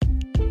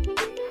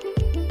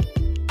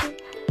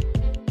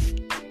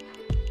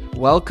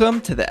Welcome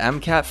to the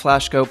MCAT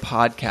Flash Go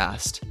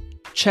podcast.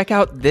 Check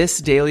out this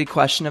daily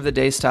question of the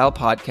day style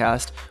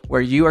podcast where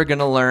you are going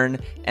to learn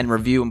and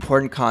review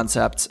important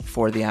concepts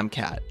for the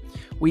MCAT.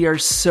 We are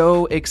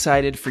so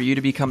excited for you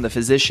to become the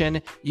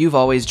physician you've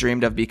always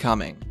dreamed of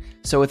becoming.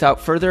 So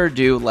without further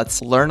ado,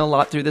 let's learn a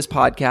lot through this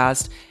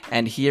podcast,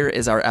 and here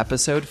is our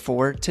episode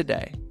for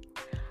today.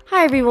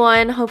 Hi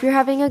everyone, hope you're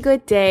having a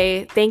good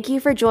day. Thank you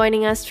for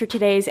joining us for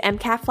today's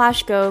MCAT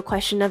Flash Go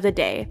question of the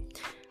day.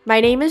 My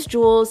name is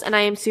Jules, and I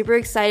am super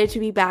excited to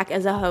be back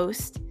as a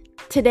host.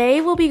 Today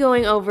we'll be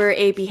going over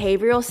a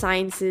behavioral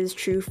sciences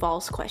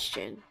true-false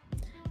question.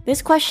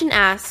 This question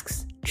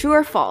asks, true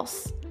or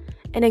false?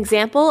 An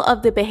example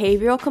of the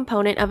behavioral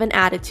component of an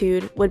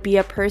attitude would be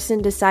a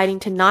person deciding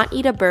to not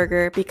eat a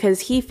burger because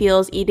he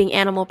feels eating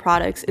animal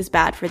products is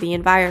bad for the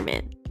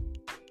environment.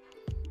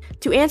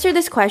 To answer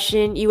this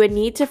question, you would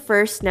need to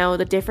first know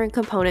the different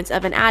components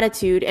of an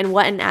attitude and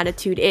what an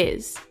attitude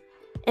is.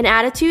 An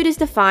attitude is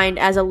defined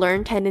as a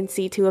learned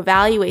tendency to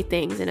evaluate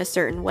things in a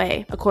certain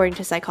way, according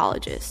to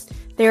psychologists.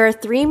 There are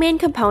three main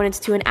components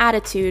to an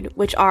attitude,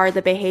 which are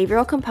the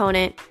behavioral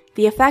component,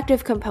 the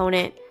affective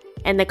component,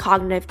 and the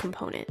cognitive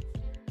component.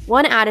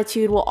 One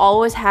attitude will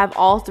always have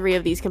all three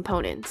of these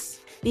components.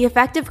 The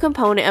affective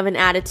component of an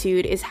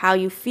attitude is how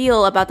you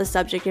feel about the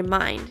subject in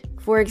mind.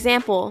 For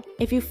example,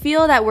 if you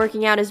feel that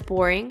working out is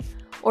boring,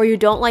 or you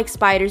don't like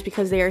spiders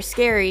because they are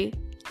scary,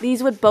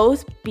 these would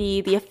both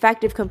be the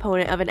affective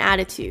component of an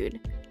attitude.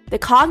 The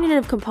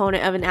cognitive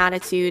component of an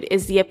attitude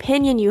is the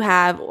opinion you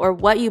have or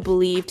what you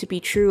believe to be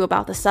true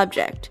about the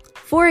subject.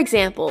 For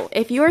example,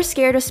 if you are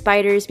scared of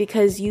spiders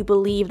because you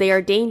believe they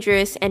are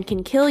dangerous and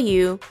can kill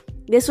you,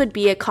 this would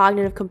be a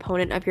cognitive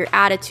component of your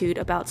attitude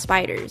about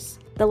spiders.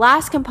 The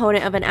last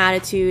component of an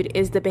attitude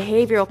is the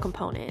behavioral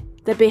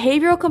component. The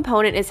behavioral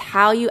component is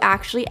how you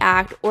actually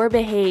act or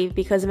behave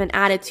because of an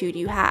attitude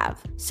you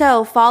have.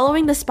 So,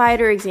 following the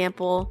spider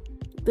example,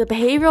 the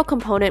behavioral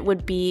component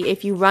would be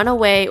if you run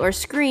away or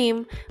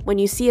scream when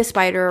you see a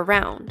spider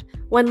around.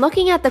 When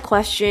looking at the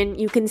question,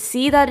 you can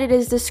see that it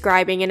is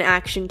describing an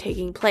action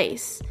taking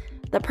place.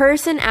 The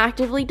person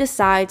actively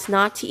decides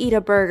not to eat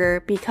a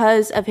burger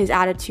because of his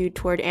attitude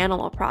toward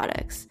animal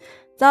products.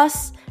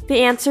 Thus,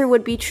 the answer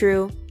would be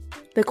true.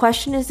 The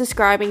question is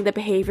describing the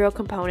behavioral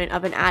component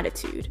of an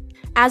attitude.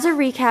 As a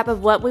recap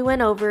of what we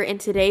went over in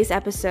today's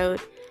episode,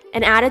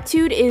 an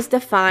attitude is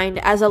defined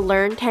as a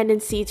learned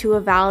tendency to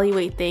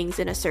evaluate things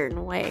in a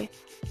certain way.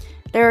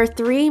 There are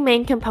three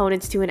main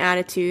components to an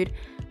attitude,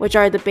 which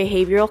are the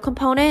behavioral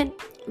component,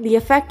 the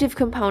affective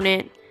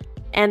component,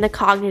 and the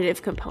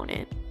cognitive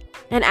component.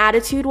 An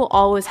attitude will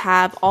always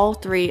have all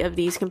three of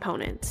these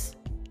components.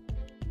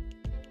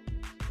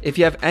 If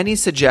you have any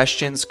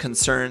suggestions,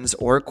 concerns,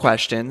 or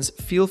questions,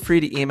 feel free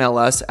to email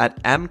us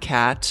at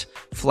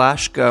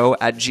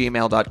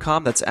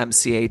mcatflashgo@gmail.com. That's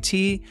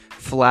MCAT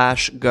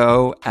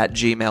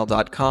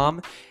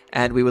flashgo@gmail.com,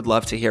 and we would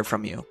love to hear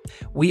from you.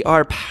 We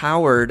are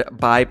powered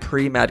by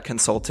Pre-Med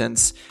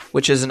Consultants,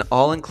 which is an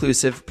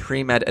all-inclusive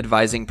pre-med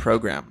advising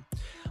program.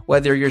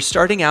 Whether you're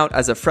starting out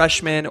as a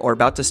freshman or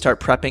about to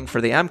start prepping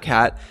for the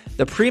MCAT,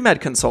 the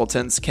Pre-Med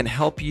Consultants can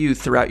help you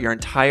throughout your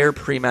entire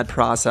pre-med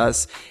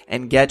process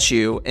and get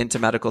you into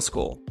medical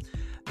school.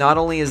 Not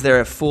only is there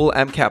a full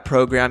MCAT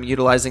program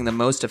utilizing the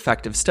most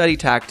effective study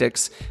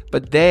tactics,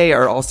 but they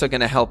are also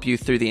going to help you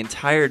through the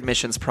entire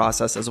admissions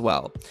process as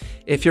well.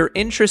 If you're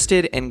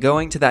interested in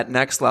going to that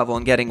next level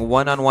and getting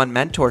one-on-one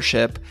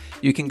mentorship,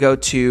 you can go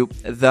to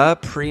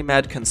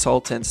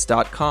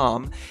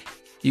thepremedconsultants.com.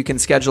 You can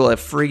schedule a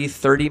free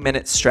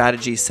 30-minute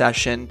strategy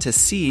session to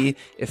see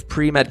if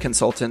Pre-Med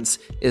Consultants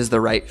is the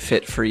right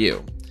fit for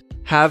you.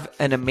 Have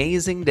an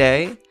amazing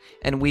day,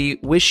 and we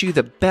wish you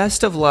the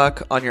best of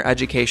luck on your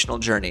educational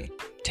journey.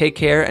 Take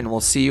care, and we'll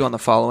see you on the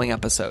following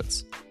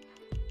episodes.